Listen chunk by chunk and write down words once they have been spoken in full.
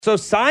So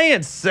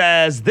science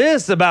says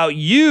this about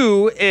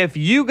you if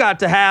you got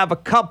to have a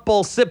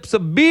couple sips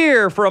of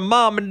beer from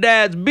mom and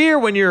dad's beer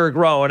when you were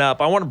growing up.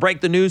 I want to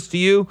break the news to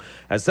you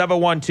at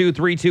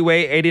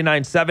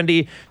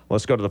 712-328-8970.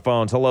 Let's go to the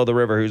phones. Hello, the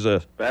river. Who's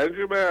this?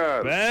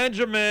 Benjamin.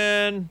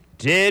 Benjamin.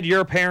 Did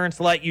your parents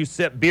let you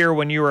sip beer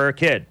when you were a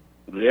kid?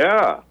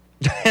 Yeah.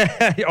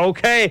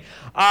 Okay.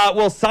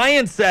 Well,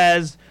 science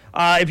says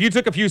if you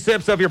took a few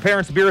sips of your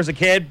parents' beer as a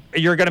kid,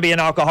 you're going to be an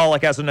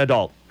alcoholic as an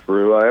adult.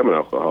 True, I am an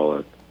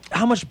alcoholic.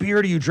 How much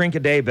beer do you drink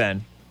a day,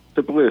 Ben?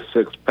 Typically a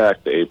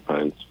 6-pack to 8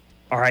 pints.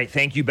 All right,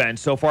 thank you, Ben.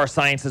 So far,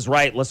 science is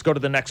right. Let's go to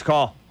the next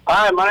call.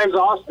 Hi, my name's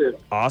Austin.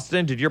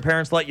 Austin, did your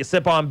parents let you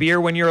sip on beer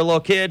when you were a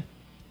little kid?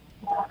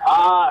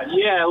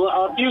 Yeah,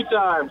 a few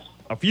times.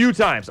 A few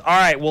times. All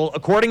right, well,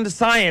 according to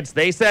science,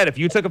 they said if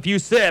you took a few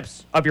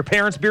sips of your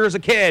parents' beer as a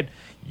kid,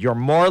 you're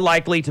more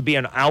likely to be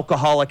an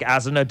alcoholic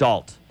as an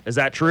adult. Is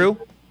that true?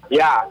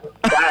 Yeah,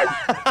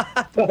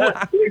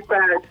 fact. Big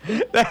fact.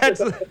 That's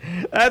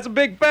a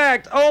big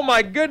fact. Oh,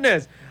 my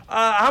goodness.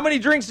 How many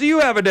drinks do you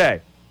have a day?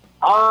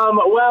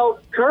 Well,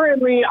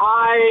 currently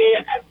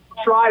I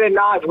try to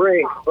not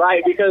drink,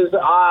 right? Because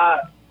I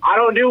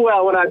don't do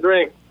well when I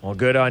drink. Well,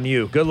 good on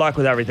you. Good luck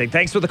with everything.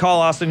 Thanks for the call,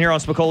 Austin, here on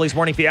Spicoli's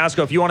Morning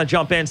Fiasco. If you want to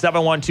jump in,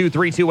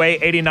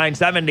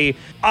 712-328-8970.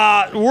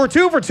 We're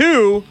 2 for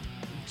 2.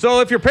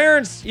 So if your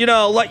parents,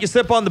 let you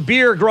sip on the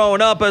beer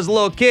growing up as a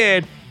little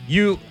kid,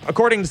 you,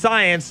 according to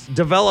science,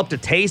 developed a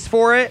taste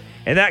for it,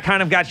 and that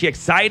kind of got you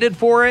excited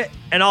for it,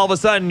 and all of a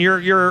sudden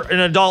you're an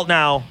adult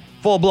now,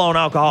 full-blown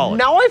alcoholic.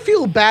 Now I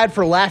feel bad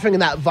for laughing in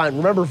that Vine.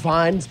 Remember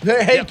Vines?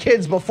 Hey, Yep.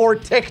 Kids, before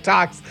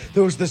TikToks,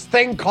 there was this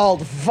thing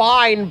called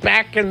Vine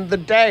back in the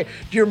day.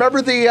 Do you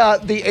remember the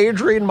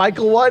Adrian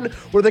Michael one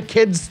where the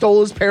kid stole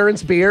his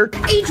parents' beer?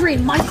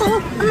 Adrian Michael,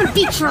 I'm gonna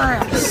beat your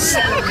ass.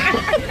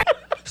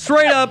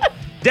 Straight up,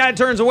 dad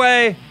turns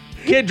away,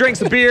 kid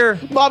drinks a beer.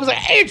 Mom's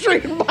like,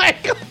 Adrian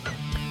Michael,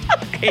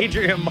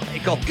 Adrian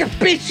Michael.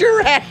 beat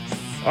your ass.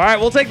 All right,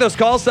 we'll take those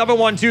calls,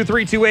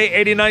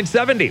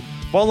 712-328-8970.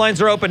 Phone lines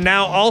are open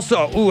now.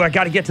 Also, I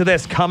got to get to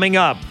this coming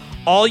up.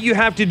 All you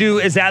have to do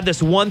is add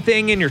this one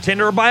thing in your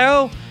Tinder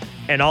bio,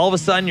 and all of a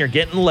sudden you're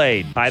getting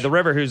laid. Hi, the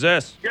river. Who's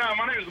this? Yeah,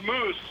 my name is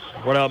Moose.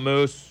 What up,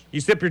 Moose? You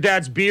sip your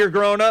dad's beer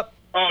growing up?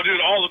 Oh, dude,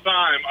 all the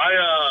time.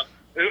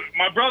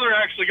 My brother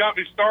actually got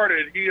me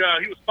started. He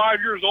was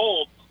 5 years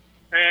old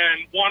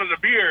and wanted a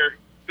beer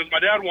because my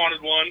dad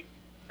wanted one.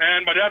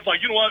 And my dad's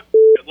like, you know what?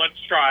 Let's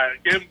try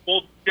it. Gave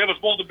us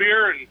both a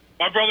beer, and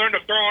my brother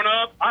ended up throwing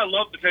up. I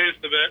loved the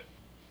taste of it.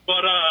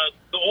 But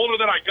the older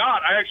that I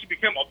got, I actually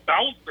became a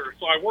bouncer.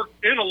 So I worked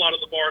in a lot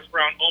of the bars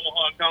around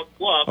Omaha and Council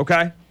Bluffs.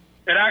 Okay.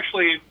 It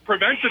actually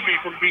prevented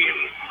me from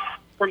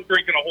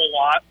drinking a whole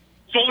lot.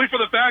 Solely for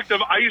the fact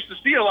of I used to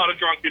see a lot of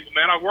drunk people,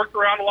 man. I worked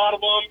around a lot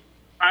of them.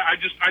 I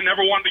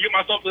never wanted to get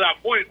myself to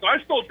that point. So I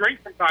still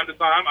drink from time to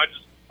time.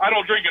 I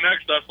don't drink in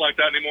excess like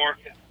that anymore.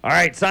 All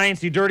right,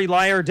 Science, you dirty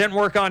liar. Didn't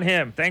work on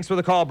him. Thanks for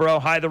the call, bro.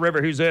 Hi, the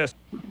river. Who's this?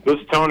 This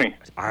is Tony.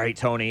 All right,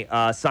 Tony.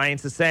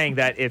 Science is saying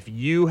that if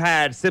you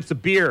had sips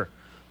of beer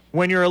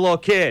when you're a little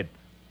kid,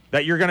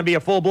 that you're going to be a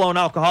full-blown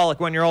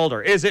alcoholic when you're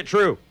older. Is it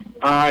true?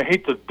 I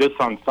hate to diss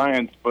on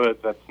science,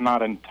 but that's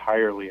not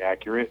entirely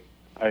accurate.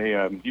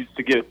 I used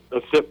to get a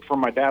sip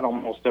from my dad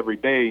almost every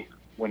day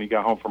when he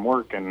got home from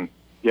work, and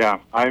yeah,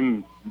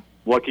 I'm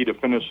lucky to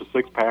finish a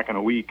 6-pack in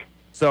a week.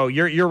 So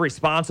you're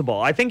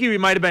responsible. I think you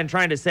might have been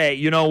trying to say,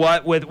 you know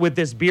what, with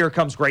this beer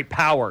comes great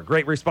power,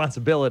 great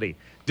responsibility.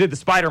 Did the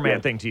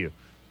Spider-Man thing to you?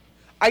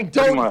 I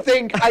don't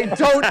think, I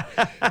don't,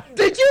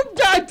 do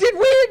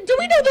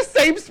we know the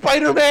same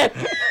Spider-Man?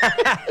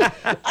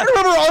 I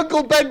remember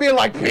Uncle Ben being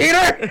like,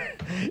 Peter,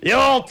 you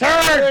old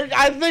turd.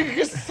 I think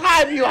it's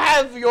time you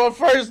have your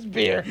first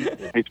beer.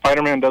 Hey,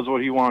 Spider-Man does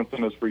what he wants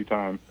in his free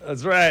time.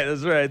 That's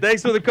right.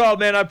 Thanks for the call,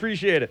 man. I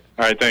appreciate it.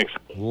 All right, thanks.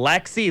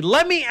 Lexi,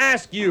 let me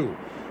ask you,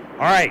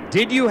 all right,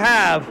 did you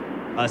have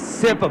a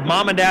sip of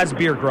mom and dad's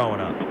beer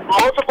growing up?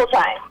 Multiple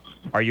times.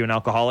 Are you an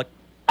alcoholic?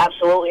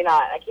 Absolutely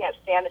not. I can't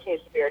stand the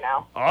taste of beer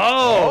now.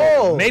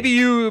 Oh. Maybe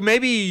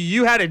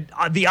you had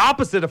the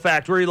opposite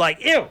effect where you're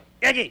like, ew,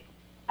 icky.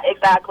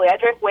 Exactly. I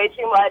drank way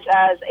too much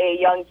as a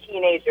young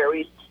teenager. We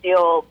used to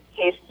steal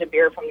cases of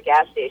beer from the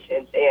gas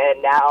stations,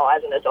 and now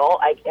as an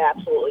adult, I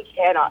absolutely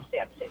cannot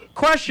stand the taste.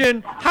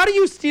 Question, how do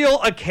you steal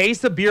a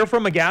case of beer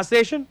from a gas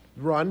station?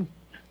 Run.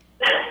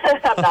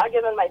 I'm not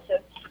giving my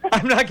tips.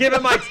 I'm not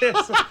giving my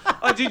tips.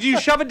 Did you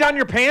shove it down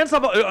your pants,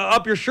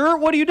 up your shirt?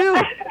 What do you do?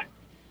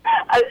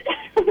 I'm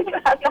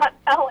not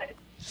telling.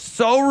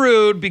 So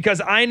rude,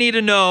 because I need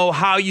to know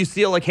how you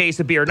steal a case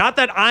of beer. Not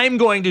that I'm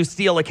going to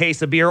steal a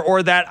case of beer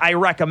or that I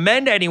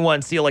recommend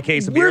anyone steal a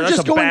case of beer. That's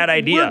a bad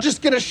idea. We're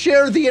just going to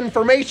share the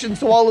information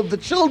so all of the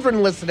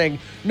children listening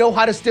know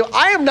how to steal.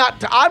 I'm not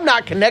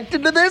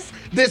connected to this.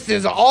 This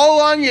is all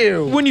on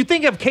you. When you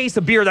think of case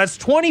of beer, that's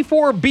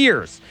 24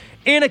 beers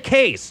in a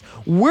case.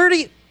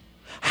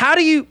 How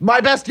do you...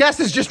 My best guess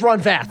is just run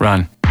fast.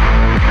 Run.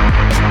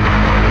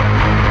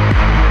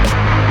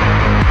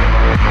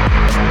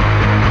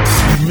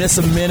 You miss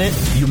a minute,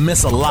 you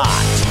miss a lot.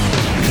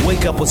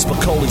 Wake up with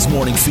Spicoli's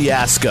Morning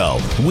Fiasco.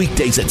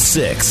 Weekdays at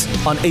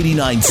 6 on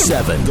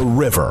 89.7 The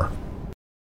River.